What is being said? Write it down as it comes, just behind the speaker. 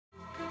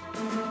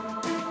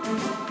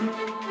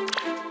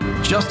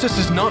Justice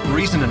is not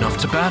reason enough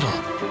to battle.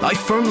 I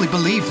firmly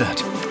believe that.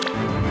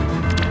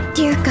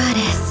 Dear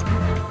Goddess,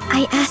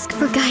 I ask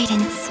for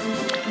guidance.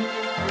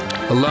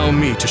 Allow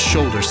me to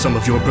shoulder some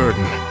of your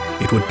burden.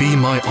 It would be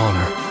my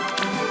honor.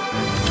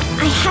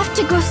 I have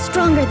to grow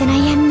stronger than I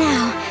am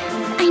now.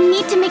 I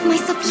need to make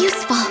myself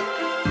useful.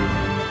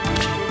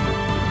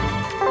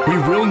 We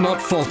will not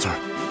falter.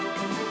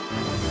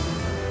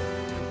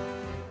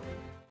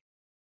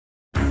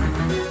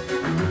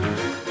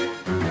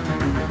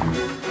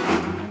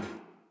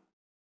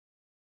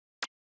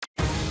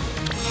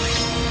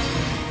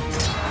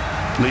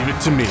 Leave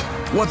it to me.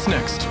 What's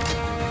next?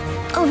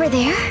 Over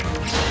there?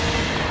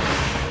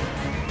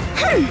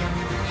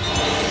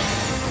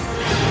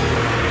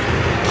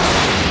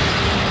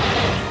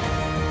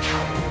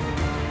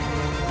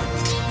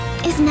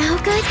 Is now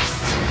good?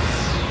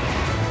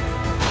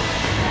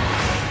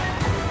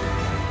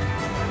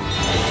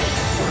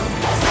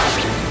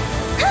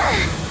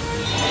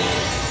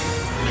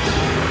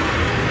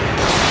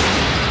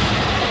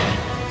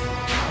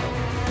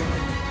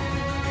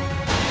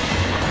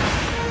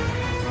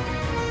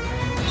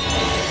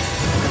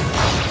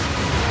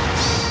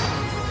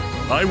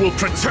 I will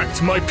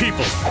protect my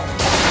people.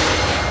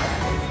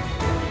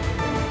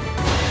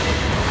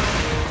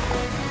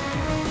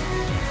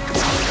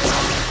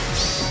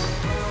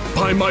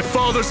 By my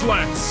father's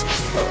lance.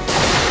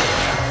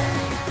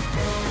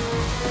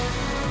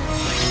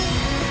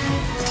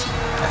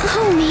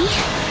 Homie.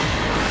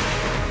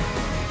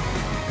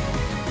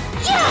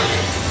 Yeah!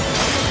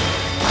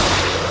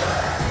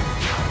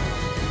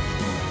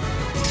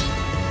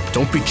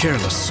 Don't be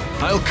careless.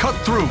 I'll cut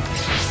through.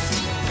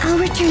 I'll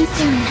return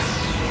soon.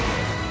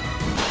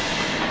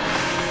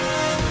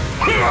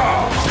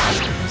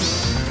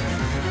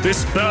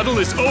 This battle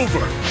is over!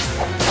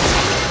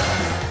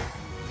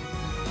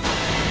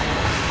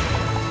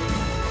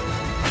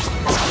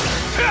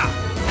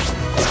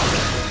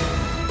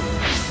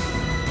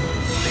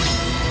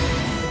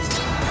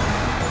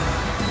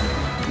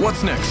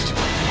 What's next?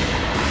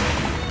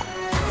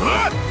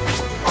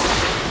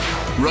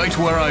 Right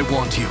where I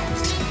want you.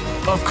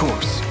 Of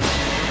course.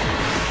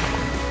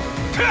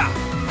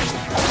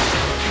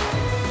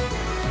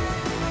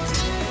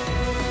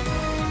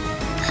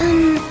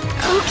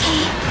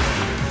 Okay.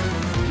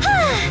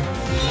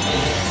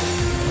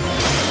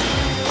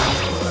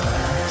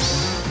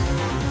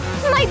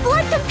 My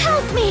blood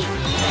compels me!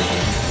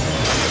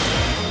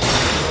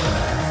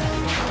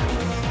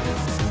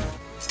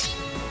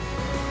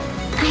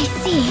 I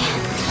see.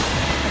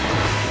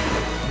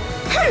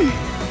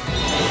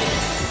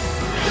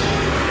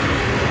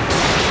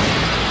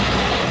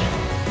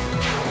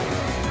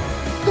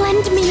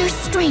 Lend me your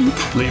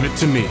strength. Leave it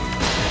to me.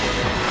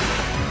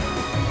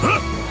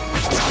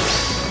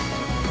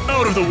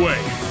 Out of the way!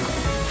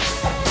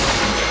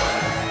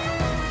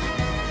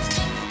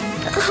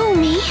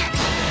 Homie.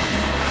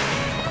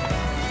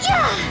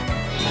 Yeah!